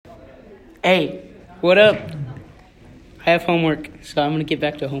Hey, what up? I have homework, so I'm gonna get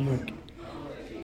back to homework.